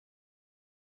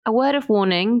A word of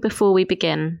warning before we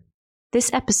begin.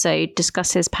 This episode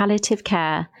discusses palliative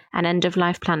care and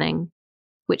end-of-life planning,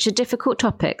 which are difficult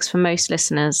topics for most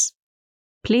listeners.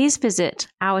 Please visit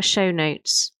our show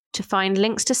notes to find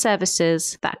links to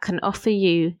services that can offer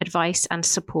you advice and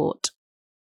support.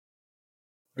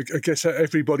 I guess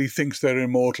everybody thinks they're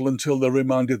immortal until they're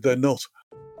reminded they're not.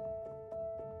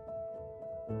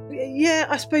 Yeah,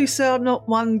 I suppose so. I'm not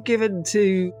one given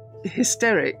to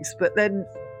hysterics, but then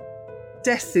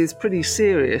death is pretty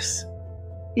serious.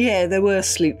 Yeah, there were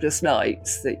sleepless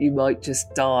nights that you might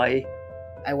just die.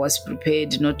 I was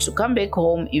prepared not to come back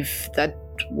home if that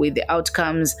with the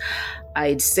outcomes.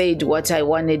 I'd said what I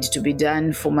wanted to be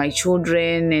done for my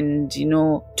children and,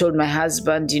 told my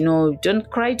husband, don't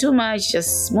cry too much,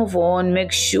 just move on,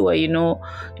 make sure, you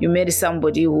marry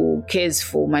somebody who cares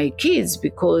for my kids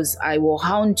because I will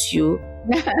haunt you.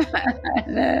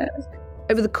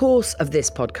 Over the course of this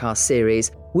podcast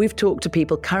series, we've talked to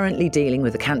people currently dealing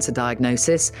with a cancer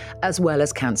diagnosis, as well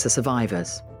as cancer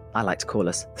survivors. I like to call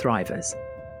us thrivers.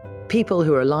 People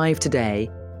who are alive today,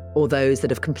 or those that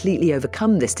have completely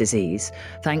overcome this disease,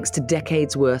 thanks to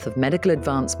decades worth of medical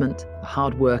advancement, the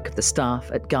hard work of the staff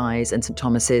at Guy's and St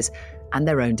Thomas's, and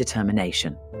their own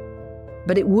determination.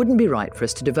 But it wouldn't be right for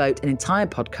us to devote an entire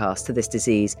podcast to this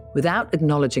disease without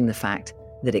acknowledging the fact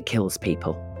that it kills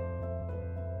people.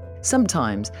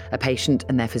 Sometimes a patient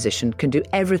and their physician can do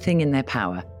everything in their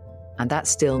power, and that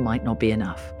still might not be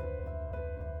enough.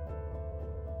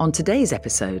 On today's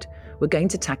episode, we're going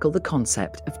to tackle the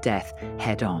concept of death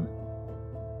head-on.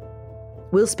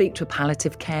 We'll speak to a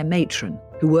palliative care matron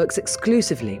who works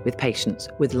exclusively with patients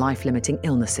with life-limiting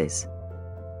illnesses.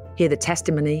 Hear the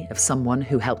testimony of someone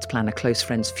who helped plan a close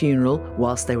friend's funeral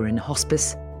whilst they were in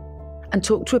hospice, and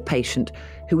talk to a patient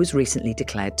who was recently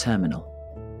declared terminal.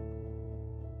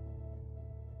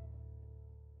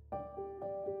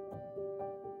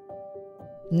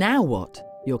 Now What?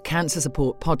 Your Cancer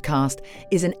Support podcast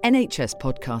is an NHS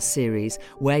podcast series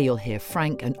where you'll hear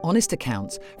frank and honest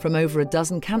accounts from over a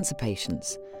dozen cancer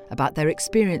patients about their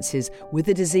experiences with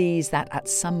a disease that at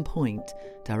some point,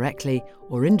 directly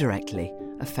or indirectly,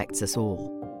 affects us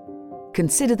all.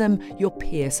 Consider them your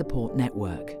peer support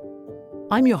network.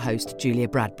 I'm your host, Julia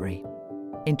Bradbury.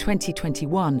 In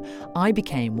 2021, I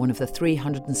became one of the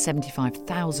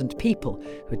 375,000 people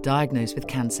who are diagnosed with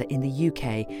cancer in the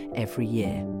UK every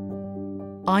year.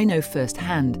 I know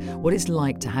firsthand what it's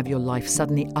like to have your life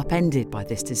suddenly upended by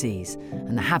this disease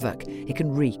and the havoc it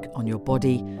can wreak on your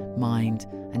body, mind,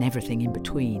 and everything in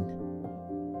between.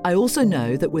 I also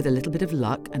know that with a little bit of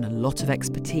luck and a lot of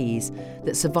expertise,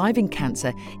 that surviving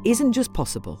cancer isn't just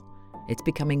possible, it's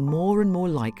becoming more and more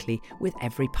likely with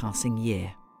every passing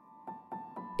year.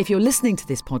 If you're listening to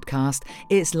this podcast,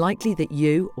 it's likely that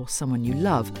you or someone you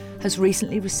love has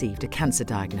recently received a cancer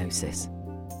diagnosis.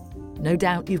 No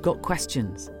doubt you've got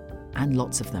questions, and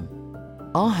lots of them.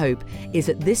 Our hope is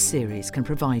that this series can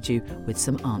provide you with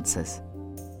some answers.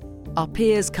 Our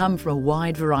peers come from a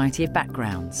wide variety of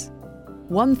backgrounds.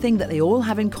 One thing that they all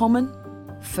have in common?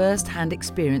 First-hand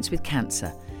experience with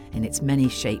cancer in its many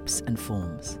shapes and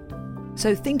forms.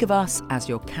 So think of us as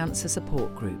your cancer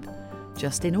support group,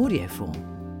 just in audio form.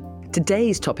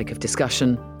 Today's topic of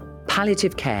discussion: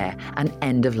 palliative care and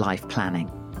end-of-life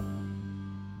planning.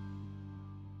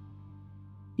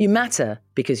 You matter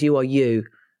because you are you,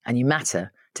 and you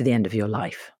matter to the end of your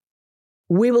life.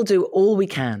 We will do all we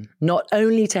can, not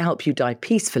only to help you die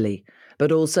peacefully,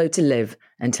 but also to live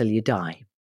until you die.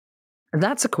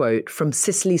 That's a quote from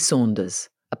Cicely Saunders,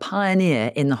 a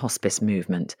pioneer in the hospice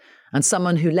movement, and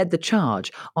someone who led the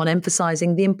charge on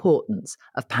emphasising the importance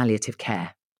of palliative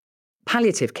care.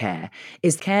 Palliative care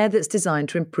is care that's designed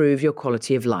to improve your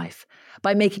quality of life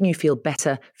by making you feel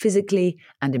better physically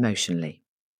and emotionally.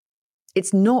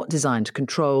 It's not designed to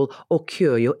control or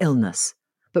cure your illness,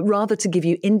 but rather to give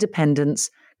you independence,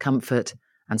 comfort,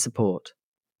 and support.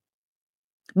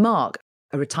 Mark,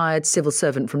 a retired civil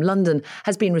servant from London,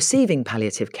 has been receiving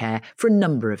palliative care for a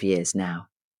number of years now.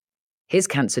 His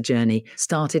cancer journey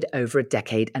started over a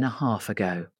decade and a half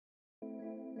ago.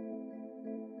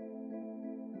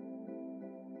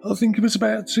 I think it was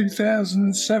about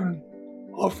 2007.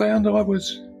 I found I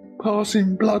was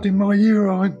passing blood in my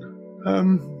urine.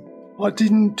 I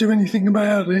didn't do anything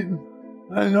about it,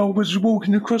 and I was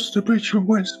walking across the bridge from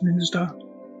Westminster,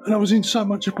 and I was in so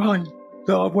much pain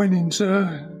that I went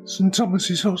into St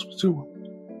Thomas's Hospital,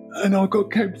 and I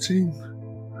got kept in,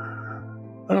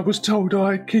 and I was told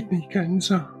I had kidney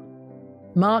cancer.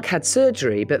 Mark had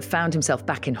surgery but found himself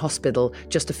back in hospital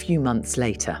just a few months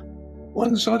later.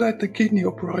 Once I'd had the kidney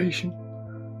operation,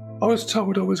 I was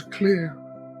told I was clear,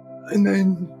 and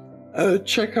then at a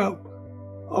check-up,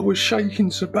 I was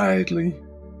shaking so badly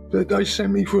that they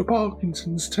sent me for a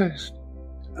Parkinson's test,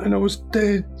 and I was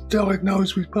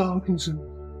diagnosed with Parkinson's.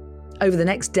 Over the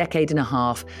next decade and a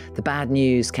half, the bad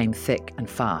news came thick and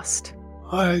fast.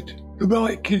 I had the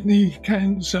right kidney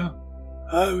cancer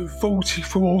at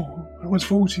 44. I was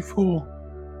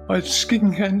 44. I had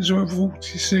skin cancer at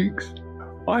 46.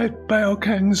 I had bowel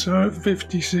cancer at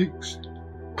 56.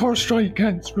 Prostate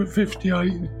cancer at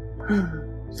 58.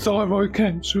 Thyroid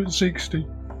cancer at 60.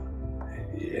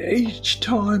 Each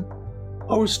time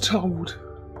I was told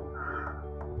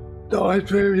that I had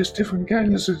various different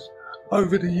cancers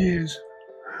over the years.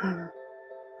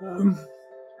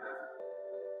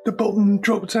 The bottom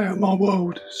dropped out of my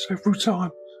world several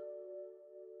times.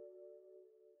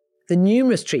 The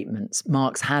numerous treatments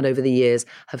Mark's had over the years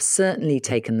have certainly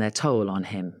taken their toll on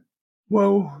him.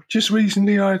 Well, just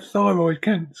recently I had thyroid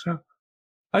cancer.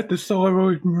 I had the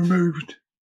thyroid removed.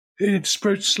 It had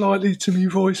spread slightly to my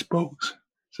voice box,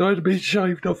 so I had to be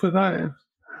shaved off of that.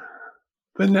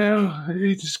 But now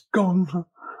it's gone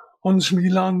onto my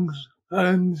lungs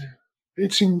and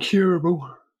it's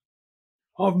incurable.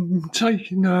 I'm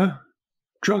taking a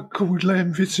drug called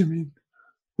Lamvitamin,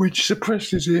 which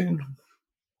suppresses it.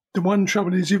 The one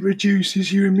trouble is it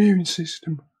reduces your immune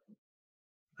system.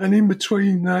 And in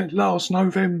between that, last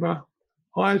November,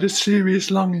 I had a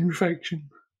serious lung infection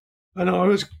and I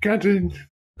was gathering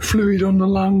fluid on the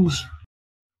lungs,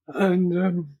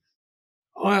 and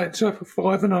I had to have a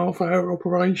 5.5-hour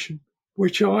operation,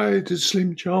 which I had a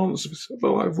slim chance of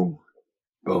survival,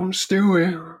 but I'm still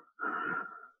here.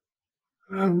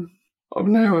 I've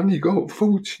now only got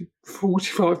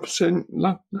 45%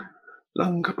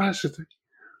 lung capacity,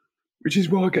 which is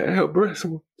why I get out of breath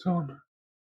all the time.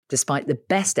 Despite the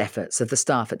best efforts of the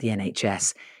staff at the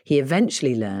NHS, he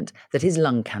eventually learned that his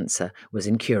lung cancer was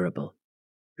incurable.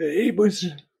 It was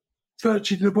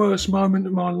virtually the worst moment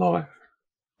of my life.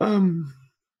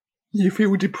 You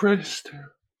feel depressed,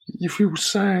 you feel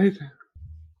sad,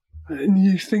 and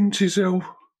you think to yourself,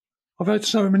 I've had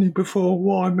so many before,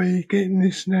 why me getting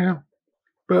this now?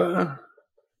 But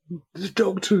the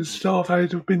doctors, staff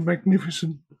aide have been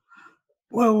magnificent.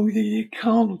 Well, you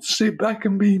can't sit back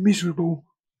and be miserable.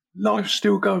 Life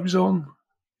still goes on,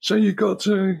 so you've got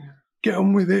to get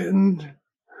on with it and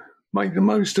make the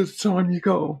most of the time you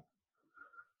got.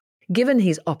 Given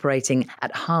he's operating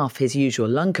at half his usual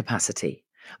lung capacity,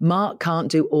 Mark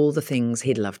can't do all the things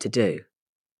he'd love to do.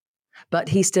 But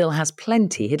he still has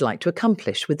plenty he'd like to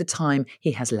accomplish with the time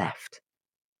he has left.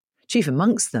 Chief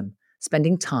amongst them,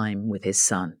 spending time with his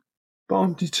son. But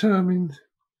I'm determined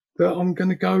that I'm going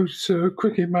to go to a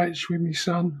cricket match with my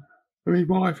son and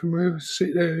my wife, and we'll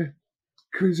sit there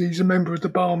because he's a member of the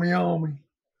Barmy Army.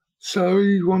 So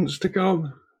he wants to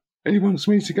go, and he wants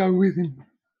me to go with him.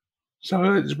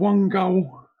 So that's one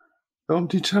goal that I'm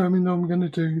determined I'm going to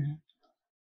do.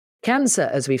 Cancer,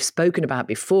 as we've spoken about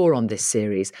before on this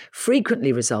series,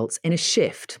 frequently results in a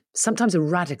shift, sometimes a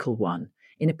radical one,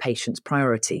 in a patient's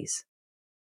priorities.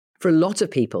 For a lot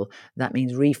of people, that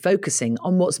means refocusing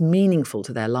on what's meaningful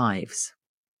to their lives.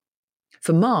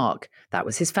 For Mark, that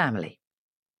was his family.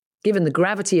 Given the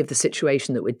gravity of the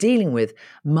situation that we're dealing with,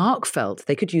 Mark felt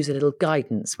they could use a little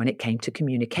guidance when it came to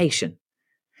communication.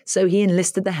 So he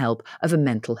enlisted the help of a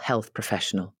mental health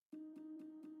professional.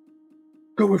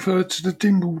 Got referred to the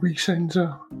Dimbleby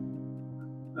Centre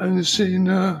and seen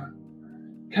a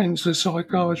cancer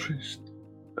psychiatrist,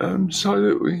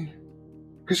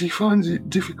 because he finds it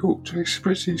difficult to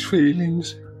express his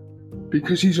feelings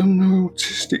because he's on the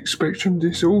autistic spectrum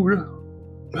disorder.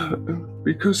 But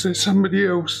because there's somebody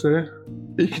else there,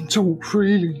 he can talk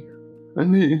freely,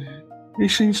 and he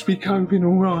seems to be coping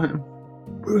all right.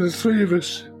 But the three of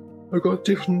us have got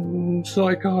different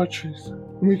psychiatrists,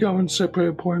 and we go on separate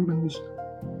appointments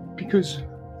because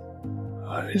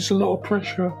it's a lot of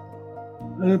pressure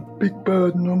and a big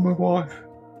burden on my wife,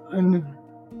 and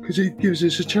because it gives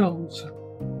us a chance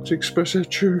to express our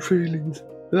true feelings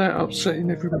without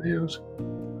upsetting everybody else.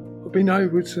 I've been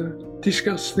able to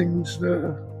discuss things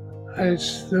that,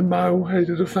 as the male head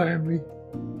of the family,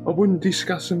 I wouldn't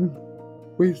discuss them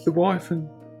with the wife and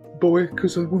boy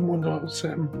because I wouldn't want to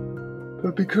upset them.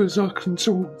 But because I can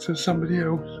talk to somebody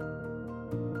else,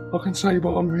 I can say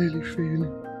what I'm really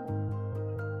feeling.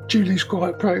 Julie's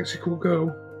quite a practical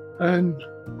girl, and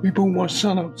we brought my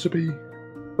son up to be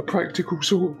a practical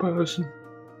sort of person.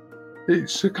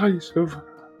 It's a case of,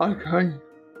 okay,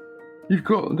 you've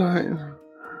got that,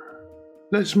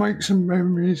 let's make some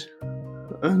memories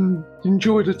and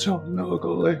enjoy the time that I've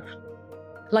got left.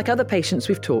 Like other patients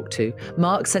we've talked to,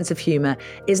 Mark's sense of humour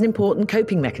is an important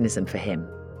coping mechanism for him.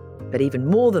 But even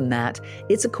more than that,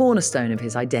 it's a cornerstone of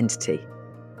his identity.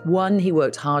 one he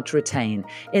worked hard to retain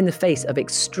in the face of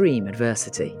extreme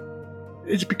adversity.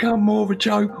 It's become more of a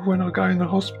joke when I go in the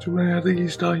hospital now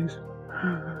these days,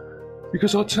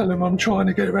 because I tell them I'm trying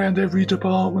to get around every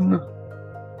department.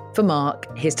 For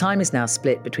Mark, his time is now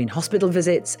split between hospital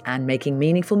visits and making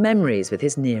meaningful memories with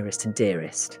his nearest and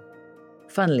dearest.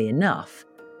 Funnily enough,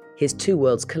 his two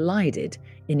worlds collided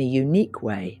in a unique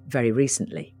way very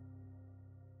recently.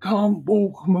 Can't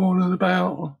walk more than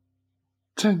about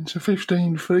 10 to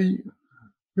 15 feet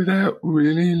without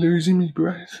really losing my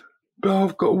breath. But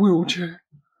I've got a wheelchair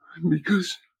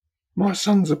because my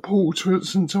son's a porter at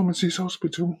St Thomas's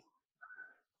Hospital.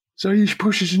 So he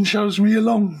pushes and shoves me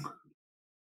along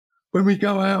when we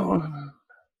go out.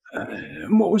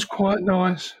 And what was quite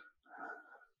nice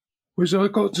was I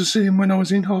got to see him when I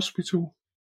was in hospital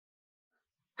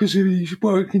because of his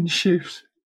working shifts.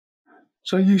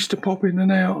 So I used to pop in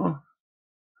and out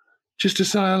just to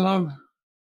say hello.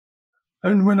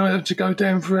 And when I had to go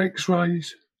down for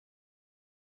x-rays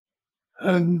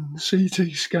and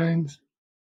CT scans,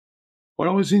 when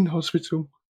I was in hospital,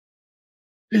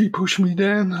 he pushed me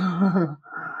down.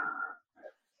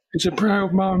 It's a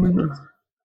proud moment.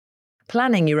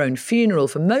 Planning your own funeral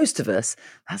for most of us,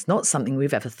 that's not something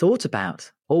we've ever thought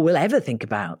about or will ever think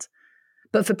about.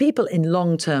 But for people in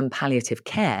long-term palliative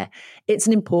care, it's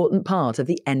an important part of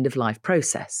the end-of-life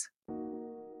process.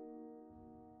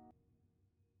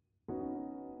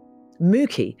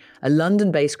 Mookie, a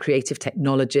London-based creative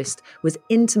technologist, was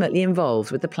intimately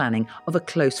involved with the planning of a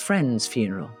close friend's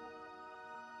funeral.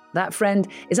 That friend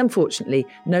is unfortunately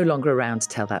no longer around to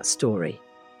tell that story.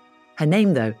 Her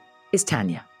name, though, is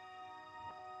Tanya.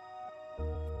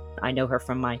 I know her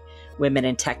from my women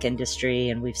in tech industry,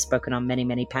 and we've spoken on many,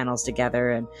 many panels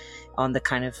together and on the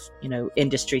kind of,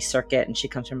 industry circuit. And she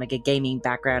comes from like a gaming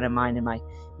background of mine in my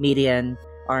media and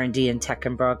R&D and tech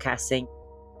and broadcasting.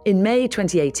 In May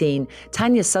 2018,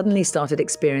 Tanya suddenly started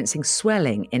experiencing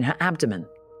swelling in her abdomen.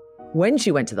 When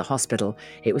she went to the hospital,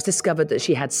 it was discovered that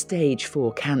she had stage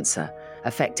 4 cancer,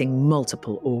 affecting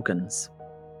multiple organs.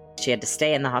 She had to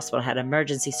stay in the hospital, had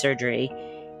emergency surgery,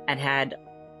 and had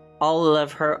all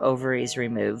of her ovaries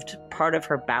removed, part of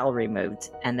her bowel removed,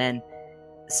 and then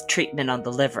treatment on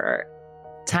the liver.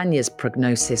 Tanya's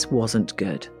prognosis wasn't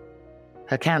good.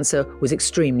 Her cancer was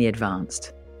extremely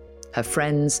advanced. Her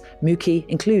friends, Mookie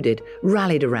included,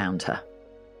 rallied around her.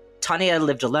 Tanya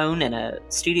lived alone in a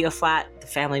studio flat. The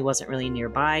family wasn't really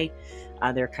nearby.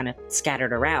 They're kind of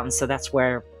scattered around, so that's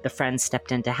where the friends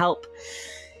stepped in to help.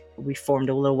 We formed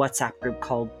a little WhatsApp group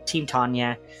called Team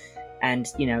Tanya, and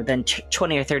then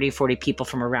 20 or 30, 40 people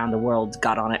from around the world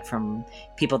got on it, from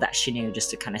people that she knew, just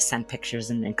to kind of send pictures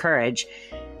and encourage.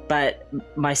 But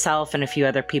myself and a few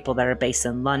other people that are based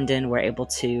in London were able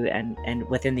to, and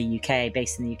within the UK,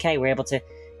 based in the UK, were able to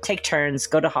take turns,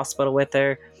 go to hospital with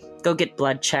her, go get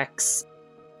blood checks.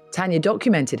 Tanya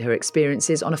documented her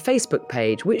experiences on a Facebook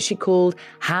page, which she called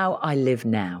How I Live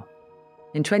Now.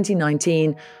 In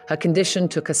 2019, her condition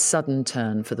took a sudden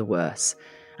turn for the worse,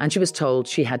 and she was told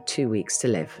she had 2 weeks to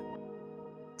live.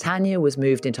 Tanya was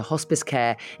moved into hospice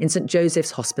care in St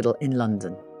Joseph's Hospital in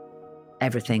London.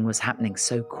 Everything was happening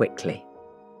so quickly.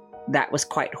 That was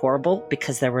quite horrible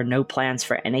because there were no plans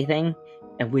for anything,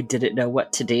 and we didn't know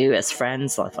what to do as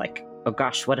friends. Like, oh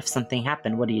gosh, what if something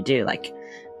happened? What do you do?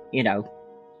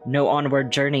 No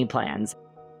onward journey plans.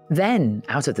 Then,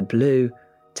 out of the blue,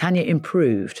 Tanya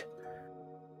improved.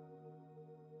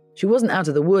 She wasn't out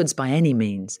of the woods by any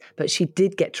means, but she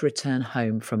did get to return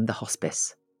home from the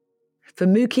hospice. For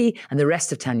Mookie and the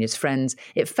rest of Tanya's friends,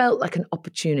 it felt like an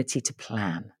opportunity to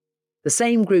plan. The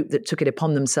same group that took it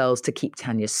upon themselves to keep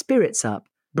Tanya's spirits up,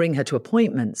 bring her to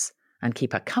appointments, and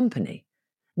keep her company,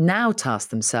 now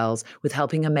tasked themselves with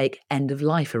helping her make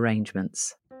end-of-life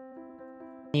arrangements.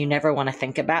 You never want to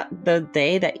think about the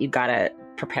day that you gotta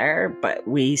prepare, but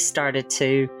we started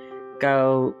to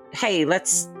go, hey,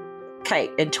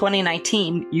 in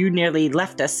 2019, you nearly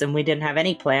left us and we didn't have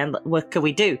any plan. What could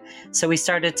we do? So we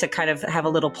started to kind of have a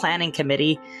little planning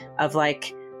committee of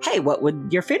like, hey, what would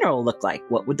your funeral look like?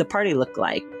 What would the party look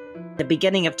like? The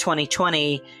beginning of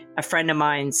 2020, a friend of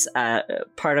mine's,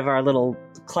 part of our little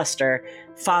cluster,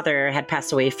 father had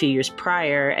passed away a few years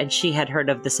prior, and she had heard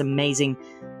of this amazing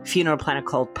funeral planner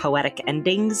called Poetic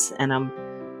Endings, and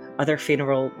other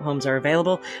funeral homes are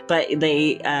available. But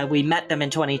we met them in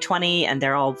 2020, and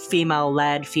they're all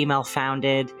female-led,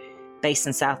 female-founded, based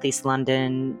in Southeast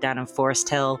London, down in Forest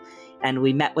Hill, and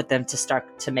we met with them to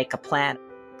start to make a plan.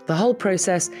 The whole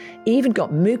process even got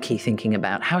Mookie thinking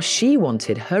about how she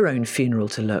wanted her own funeral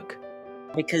to look.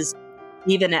 Because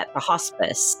even at the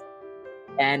hospice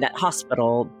and at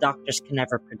hospital, doctors can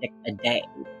never predict a day.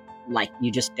 like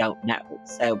you just don't know.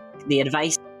 So the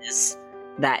advice is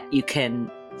that you can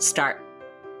start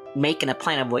making a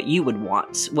plan of what you would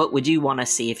want. What would you want to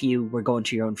see if you were going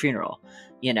to your own funeral?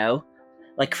 You know,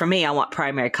 like for me, I want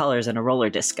primary colors and a roller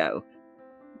disco.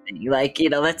 Like, you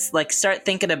know, let's like start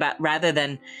thinking about, rather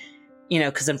than, you know,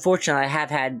 because unfortunately I have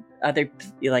had other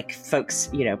like folks,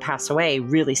 you know, pass away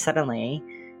really suddenly,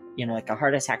 you know, like a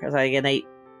heart attack or something,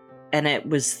 and it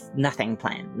was nothing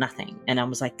planned, nothing. And I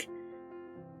was like,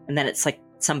 and then it's like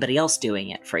somebody else doing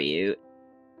it for you.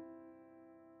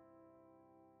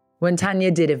 When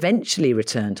Tanya did eventually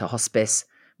return to hospice,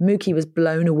 Mookie was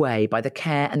blown away by the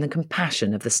care and the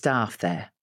compassion of the staff there.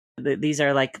 These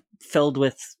are like filled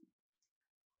with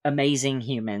amazing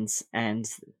humans, and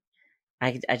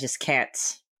I just can't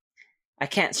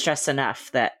stress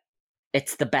enough that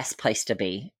it's the best place to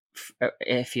be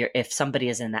if somebody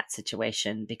is in that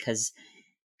situation, because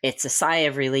it's a sigh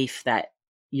of relief that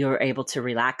you're able to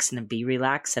relax and be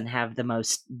relaxed and have the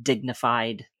most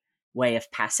dignified way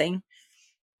of passing,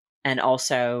 and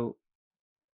also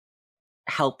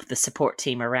help the support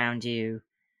team around you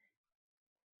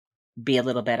be a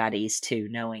little bit at ease too,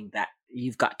 knowing that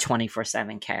you've got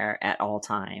 24/7 care at all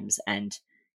times, and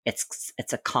it's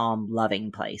a calm,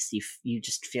 loving place. You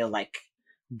just feel like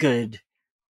good,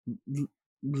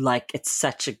 like it's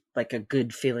such a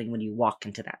good feeling when you walk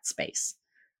into that space.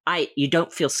 You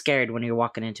don't feel scared when you're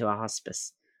walking into a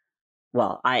hospice.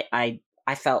 Well, I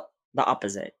felt the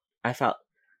opposite. I felt,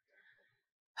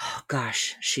 oh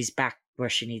gosh, she's back where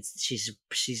she needs.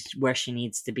 She's where she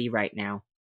needs to be right now.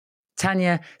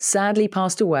 Tanya sadly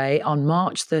passed away on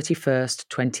March 31st,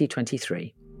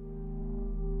 2023.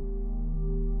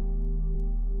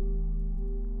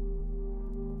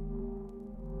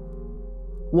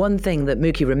 One thing that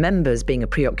Mookie remembers being a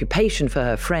preoccupation for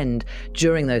her friend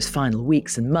during those final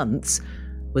weeks and months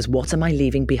was, what am I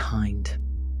leaving behind?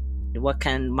 What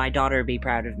can my daughter be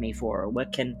proud of me for?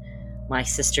 What can my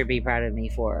sister be proud of me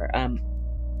for?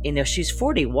 You know, she's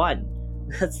 41.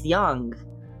 That's young.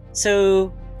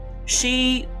 So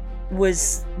she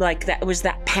was like, that was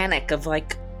that panic of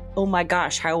like, oh my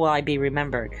gosh, how will I be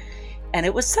remembered? And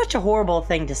it was such a horrible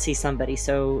thing to see somebody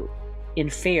so in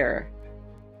fear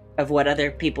of what other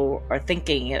people are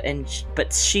thinking,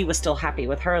 but she was still happy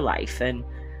with her life and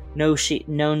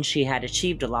known she had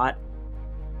achieved a lot.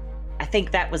 I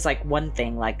think that was like one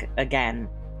thing, like again,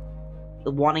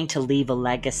 wanting to leave a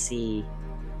legacy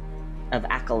of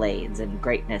accolades and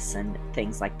greatness and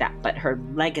things like that. But her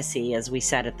legacy, as we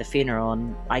said at the funeral,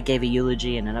 and I gave a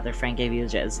eulogy and another friend gave a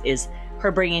eulogy, is her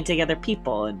bringing together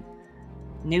people and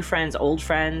new friends, old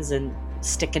friends, and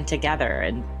sticking together.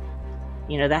 And,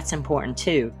 you know, that's important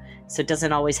too. So it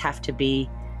doesn't always have to be,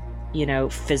 you know,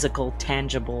 physical,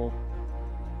 tangible,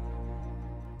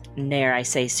 dare I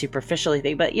say superficially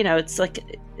thing, but, you know, it's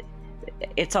like,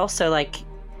 it's also like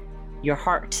your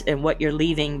heart and what you're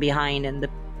leaving behind, and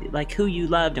like who you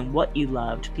loved and what you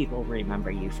loved, people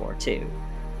remember you for too.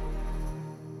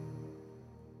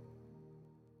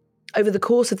 Over the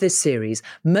course of this series,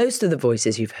 most of the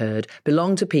voices you've heard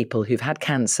belong to people who've had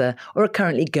cancer or are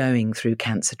currently going through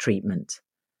cancer treatment.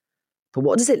 But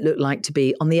what does it look like to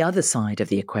be on the other side of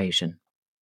the equation?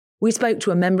 We spoke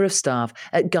to a member of staff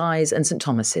at Guy's and St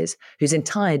Thomas's, whose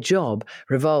entire job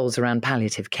revolves around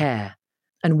palliative care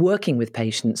and working with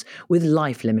patients with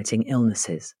life-limiting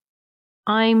illnesses.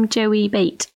 I'm Joey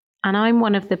Bate, and I'm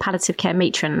one of the palliative care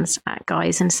matrons at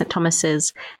Guy's and St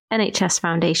Thomas's NHS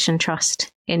Foundation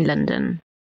Trust in London.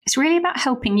 It's really about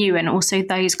helping you and also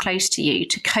those close to you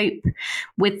to cope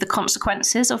with the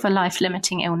consequences of a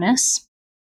life-limiting illness.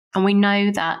 And we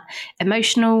know that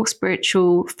emotional,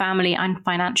 spiritual, family and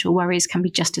financial worries can be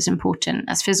just as important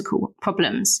as physical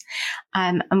problems.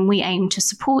 And we aim to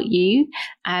support you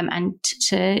and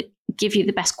to give you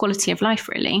the best quality of life,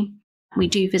 really. We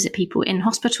do visit people in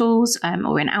hospitals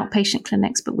or in outpatient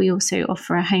clinics, but we also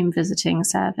offer a home visiting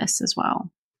service as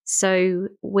well. So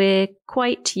we're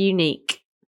quite unique.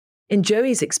 In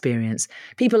Joey's experience,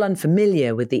 people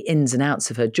unfamiliar with the ins and outs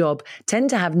of her job tend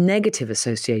to have negative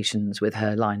associations with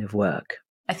her line of work.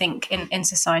 I think in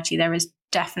society there is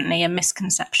definitely a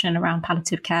misconception around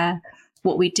palliative care,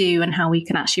 what we do and how we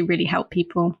can actually really help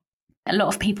people. A lot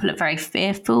of people are very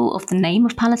fearful of the name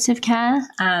of palliative care.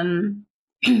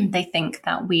 They think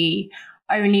that we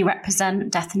only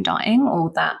represent death and dying,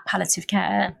 or that palliative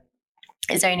care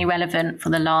is only relevant for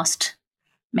the last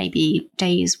maybe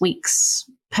days, weeks,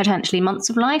 potentially months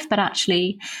of life. But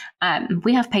actually,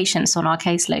 we have patients on our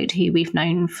caseload who we've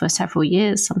known for several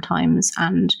years sometimes,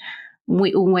 and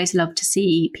we always love to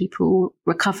see people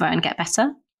recover and get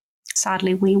better.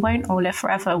 Sadly, we won't all live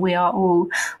forever. We are all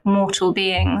mortal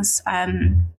beings.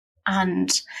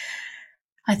 And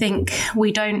I think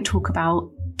we don't talk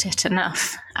about it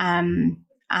enough. And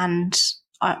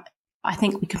I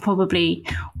think we can probably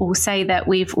all say that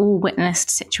we've all witnessed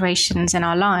situations in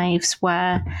our lives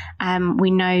where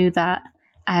we know that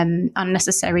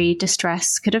unnecessary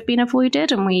distress could have been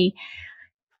avoided, and we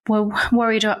were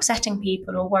worried of upsetting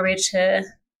people or worried to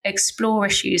explore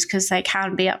issues because they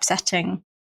can be upsetting.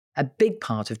 A big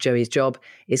part of Joey's job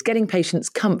is getting patients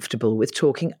comfortable with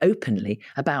talking openly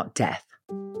about death.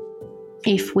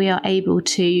 If we are able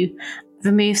to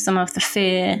remove some of the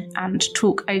fear and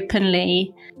talk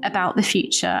openly about the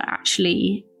future,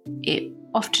 actually, it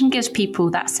often gives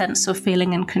people that sense of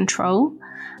feeling in control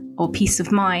or peace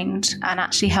of mind, and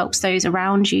actually helps those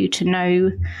around you to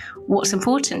know what's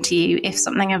important to you if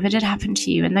something ever did happen to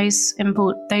you. And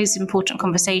those important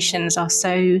conversations are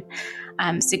so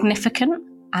significant,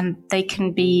 and they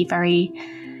can be very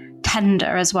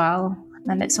tender as well.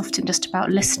 And it's often just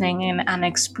about listening and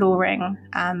exploring,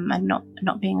 and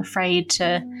not being afraid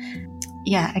to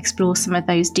explore some of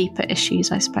those deeper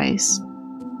issues, I suppose.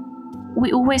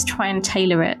 We always try and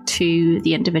tailor it to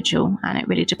the individual, and it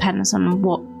really depends on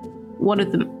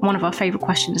one of our favourite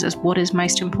questions is, what is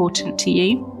most important to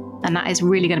you? And that is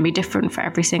really going to be different for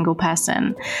every single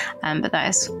person. But that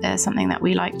is something that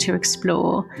we like to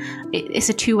explore. It's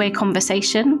a two-way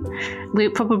conversation. We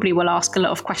probably will ask a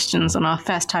lot of questions on our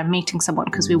first time meeting someone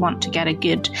because we want to get a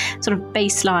good sort of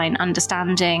baseline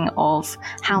understanding of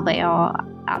how they are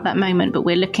at that moment. But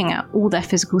we're looking at all their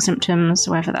physical symptoms,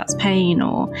 whether that's pain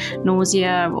or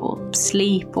nausea or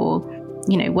sleep or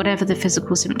whatever the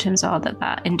physical symptoms are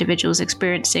that individual's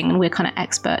experiencing. And we're kind of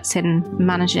experts in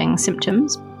managing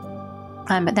symptoms.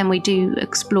 But then we do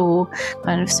explore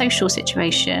kind of social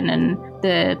situation and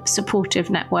the supportive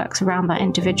networks around that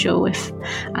individual,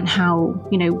 and how,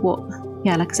 like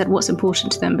I said, what's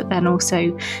important to them. But then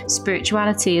also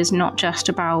spirituality is not just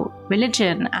about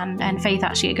religion and faith.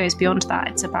 Actually, it goes beyond that.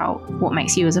 It's about what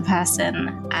makes you as a person,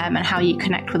 and how you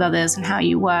connect with others and how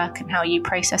you work and how you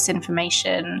process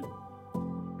information.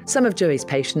 Some of Joey's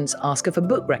patients ask her for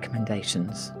book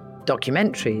recommendations,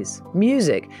 documentaries,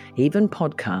 music, even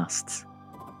podcasts.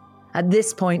 At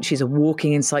this point, she's a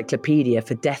walking encyclopedia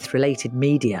for death-related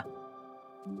media.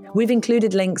 We've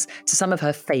included links to some of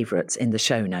her favourites in the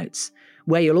show notes,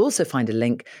 where you'll also find a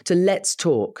link to Let's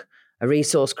Talk, a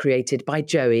resource created by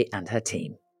Joey and her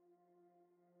team.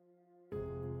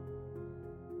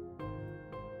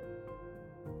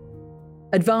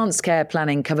 Advanced care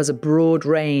planning covers a broad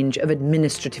range of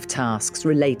administrative tasks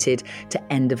related to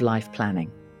end-of-life planning.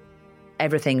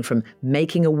 Everything from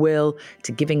making a will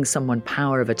to giving someone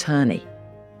power of attorney.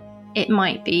 It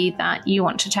might be that you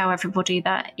want to tell everybody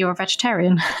that you're a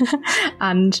vegetarian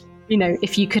and,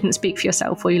 if you couldn't speak for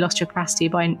yourself or you lost your capacity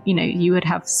by, you would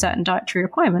have certain dietary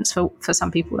requirements. For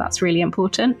some people, that's really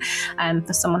important. And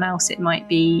for someone else, it might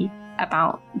be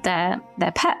about their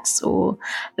pets or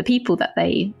the people that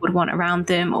they would want around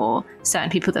them, or certain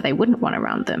people that they wouldn't want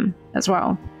around them as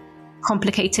well.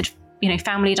 Complicated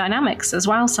family dynamics as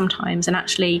well sometimes. And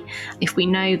actually, if we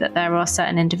know that there are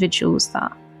certain individuals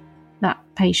that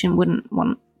patient wouldn't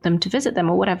want them to visit them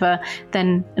or whatever,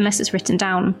 then unless it's written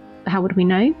down, how would we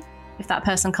know if that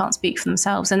person can't speak for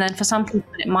themselves? And then for some people,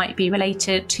 it might be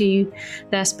related to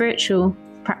their spiritual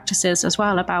practices as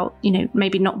well, about,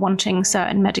 maybe not wanting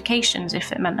certain medications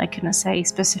if it meant they couldn't say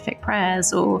specific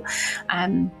prayers, or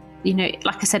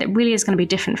like I said, it really is going to be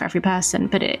different for every person,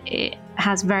 but it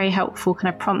has very helpful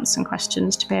kind of prompts and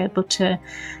questions to be able to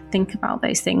think about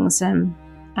those things, and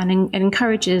it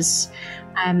encourages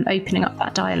opening up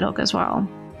that dialogue as well.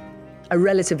 A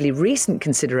relatively recent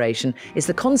consideration is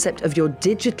the concept of your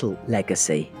digital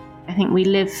legacy. I think we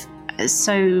live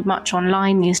so much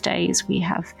online these days. We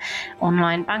have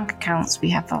online bank accounts,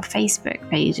 we have our Facebook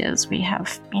pages, we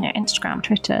have Instagram,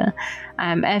 Twitter,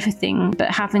 everything. But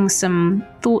having some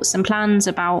thoughts and plans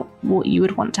about what you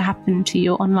would want to happen to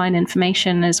your online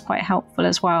information is quite helpful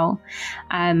as well.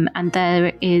 And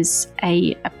there is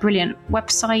a brilliant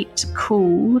website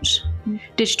called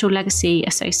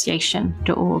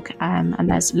digitallegacyassociation.org, and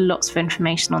there's lots of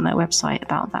information on their website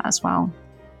about that as well.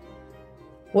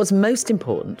 What's most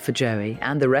important for Joey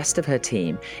and the rest of her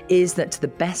team is that, to the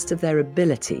best of their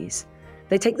abilities,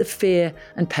 they take the fear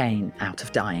and pain out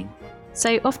of dying.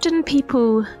 So often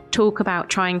people talk about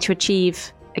trying to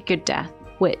achieve a good death,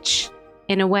 which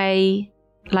in a way,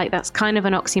 like, that's kind of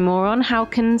an oxymoron. How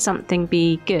can something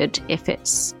be good if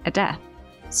it's a death?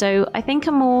 So I think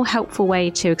a more helpful way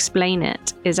to explain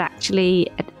it is actually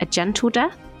a gentle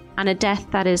death, and a death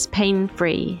that is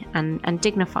pain-free and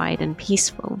dignified and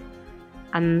peaceful.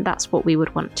 And that's what we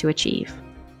would want to achieve.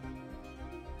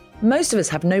 Most of us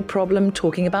have no problem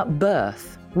talking about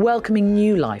birth, welcoming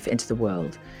new life into the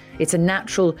world. It's a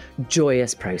natural,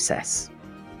 joyous process.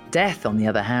 Death, on the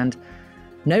other hand,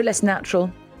 no less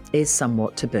natural, is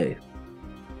somewhat taboo.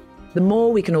 The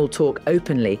more we can all talk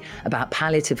openly about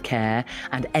palliative care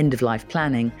and end-of-life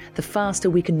planning, the faster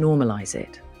we can normalise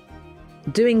it.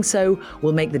 Doing so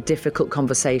will make the difficult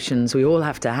conversations we all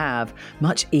have to have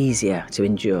much easier to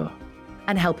endure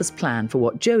and help us plan for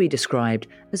what Joey described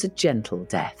as a gentle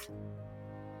death.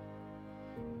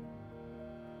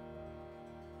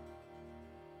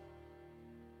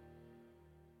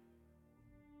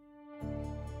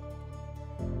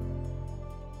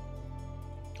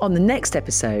 On the next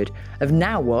episode of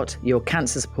Now What, Your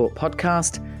Cancer Support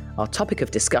podcast, our topic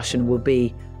of discussion will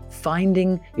be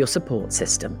finding your support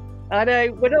system. I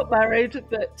know, we're not married,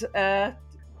 but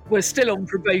we're still on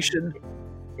probation.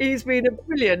 He's been a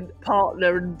brilliant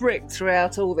partner and brick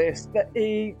throughout all this, but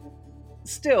he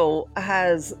still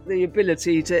has the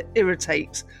ability to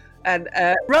irritate and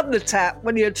run the tap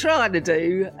when you're trying to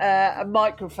do a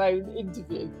microphone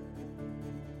interview.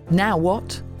 Now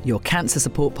What? Your Cancer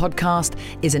Support podcast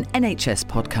is an NHS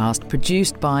podcast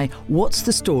produced by What's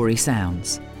the Story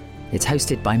Sounds. It's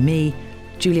hosted by me,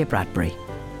 Julia Bradbury.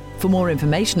 For more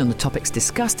information on the topics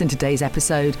discussed in today's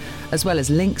episode, as well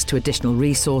as links to additional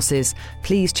resources,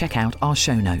 please check out our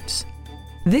show notes.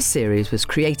 This series was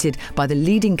created by the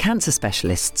leading cancer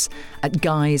specialists at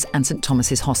Guy's and St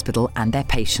Thomas's Hospital and their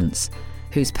patients,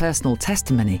 whose personal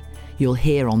testimony you'll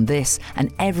hear on this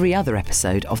and every other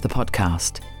episode of the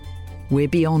podcast. We're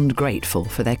beyond grateful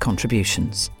for their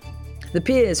contributions. The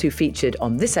peers who featured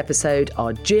on this episode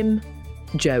are Jim,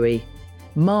 Joey,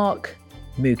 Mark,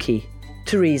 Mookie,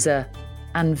 Teresa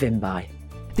and Vimbai.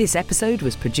 This episode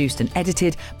was produced and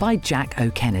edited by Jack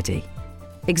O'Kennedy.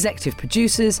 Executive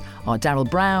producers are Daryl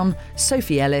Brown,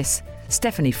 Sophie Ellis,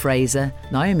 Stephanie Fraser,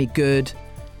 Naomi Good,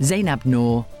 Zainab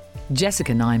Noor,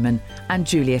 Jessica Nyman and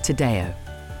Julia Tadeo.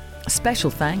 Special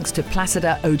thanks to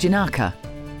Placida Ojinaka,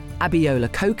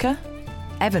 Abiola Coker,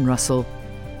 Evan Russell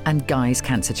and Guy's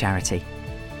Cancer Charity.